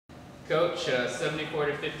Coach,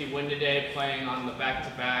 74-50 win today, playing on the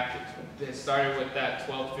back-to-back. It started with that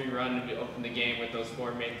 12-3 run to open the game with those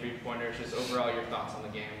 4 main three-pointers. Just overall, your thoughts on the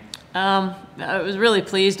game? I was really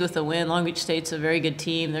pleased with the win. Long Beach State's a very good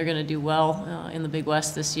team. They're going to do well in the Big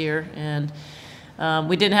West this year. And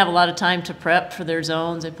we didn't have a lot of time to prep for their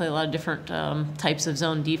zones. They play a lot of different types of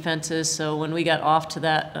zone defenses. So when we got off to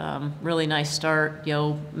that really nice start,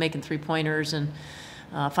 making three-pointers and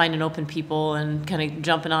finding open people and kind of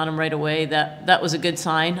jumping on them right away, that was a good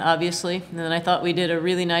sign, obviously. And then I thought we did a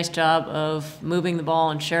really nice job of moving the ball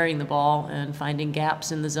and sharing the ball and finding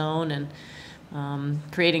gaps in the zone and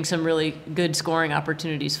creating some really good scoring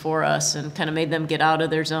opportunities for us and kind of made them get out of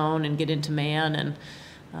their zone and get into man.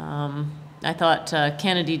 And I thought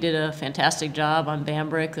Kennedy did a fantastic job on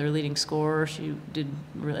Bambrick, their leading scorer.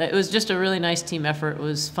 It was just a really nice team effort. It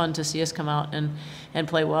was fun to see us come out and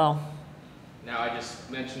play well. Now, I just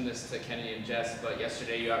mentioned this to Kennedy and Jess, but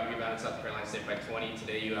yesterday you out-rebounded South Carolina State by 20.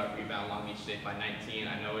 Today you out-rebound Long Beach State by 19.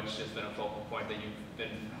 I know it's just been a focal point that you've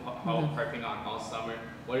been harping on all summer.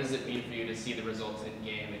 What does it mean for you to see the results in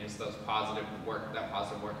game and just that positive work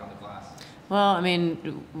on the glass? Well, I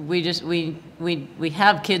mean, we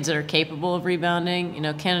have kids that are capable of rebounding.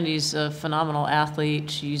 Kennedy's a phenomenal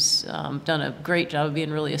athlete. She's done a great job of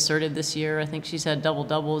being really assertive this year. I think she's had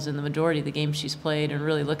double-doubles in the majority of the games she's played and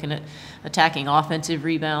really looking at attacking offensive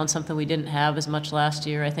rebounds, something we didn't have as much last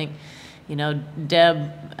year. I think,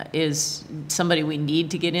 Deb is somebody we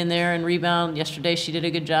need to get in there and rebound. Yesterday she did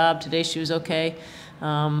a good job. Today she was okay.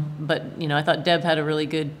 But I thought Deb had a really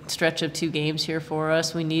good stretch of 2 games here for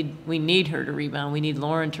us. We need her to rebound. We need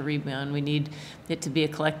Lauren to rebound. We need it to be a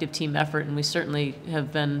collective team effort, and we certainly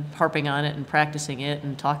have been harping on it and practicing it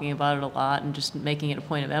and talking about it a lot and just making it a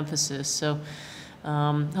point of emphasis. So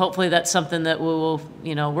hopefully that's something that we're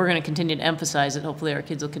going to continue to emphasize it. Hopefully our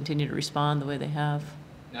kids will continue to respond the way they have.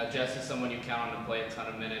 Now, Jess is someone you count on to play a ton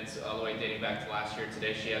of minutes, all the way dating back to last year.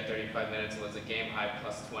 Today she had 35 minutes and was a game high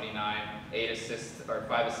plus 29, 5 assists,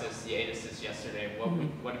 8 assists yesterday.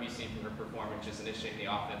 What have you seen from her performance, just initiating the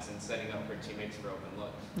offense and setting up her teammates for open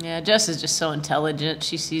looks? Yeah, Jess is just so intelligent.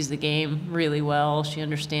 She sees the game really well. She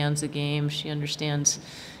understands the game. She understands,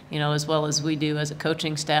 as well as we do as a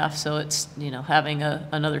coaching staff. So it's, having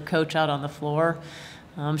another coach out on the floor.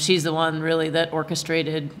 She's the one really that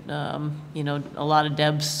orchestrated, a lot of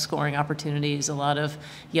Deb's scoring opportunities, a lot of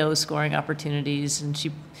Yo's scoring opportunities, and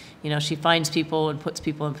she finds people and puts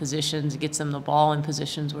people in positions, gets them the ball in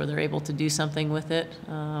positions where they're able to do something with it.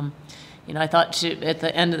 I thought at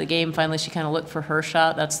the end of the game, finally, she kind of looked for her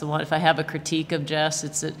shot. That's the one. If I have a critique of Jess,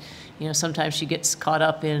 it's that, sometimes she gets caught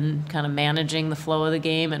up in kind of managing the flow of the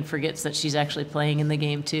game and forgets that she's actually playing in the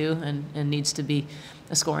game too, and needs to be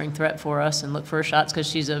a scoring threat for us and look for her shots because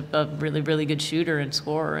she's a really, really good shooter and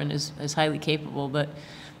scorer and is highly capable. But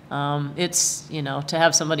it's, to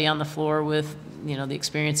have somebody on the floor with, the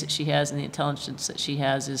experience that she has and the intelligence that she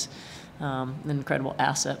has is an incredible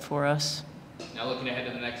asset for us. Now looking ahead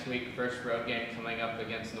to the next week, first road game coming up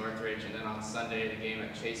against Northridge, and then on Sunday the game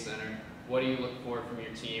at Chase Center. What do you look for from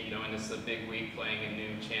your team, knowing this is a big week, playing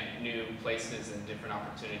in new places and different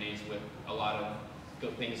opportunities with a lot of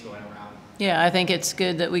good things going around? Yeah, I think it's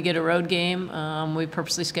good that we get a road game. We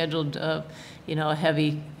purposely scheduled, a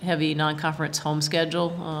heavy non-conference home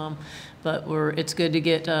schedule. But it's good to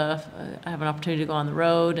get have an opportunity to go on the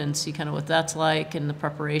road and see kind of what that's like and the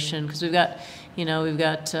preparation, because we've got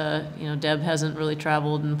Deb hasn't really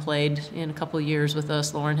traveled and played in a couple of years with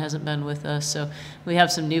us. Lauren hasn't been with us, so we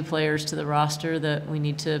have some new players to the roster that we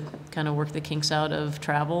need to kind of work the kinks out of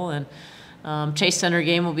travel. And Chase Center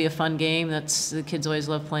game will be a fun game. The kids always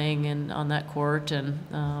love playing on that court, and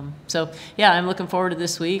so yeah, I'm looking forward to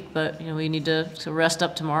this week. But we need to rest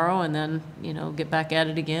up tomorrow and then get back at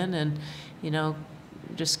it again, and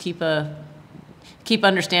just keep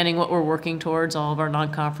understanding what we're working towards. All of our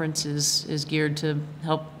non-conference is geared to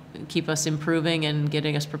help keep us improving and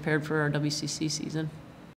getting us prepared for our WCC season.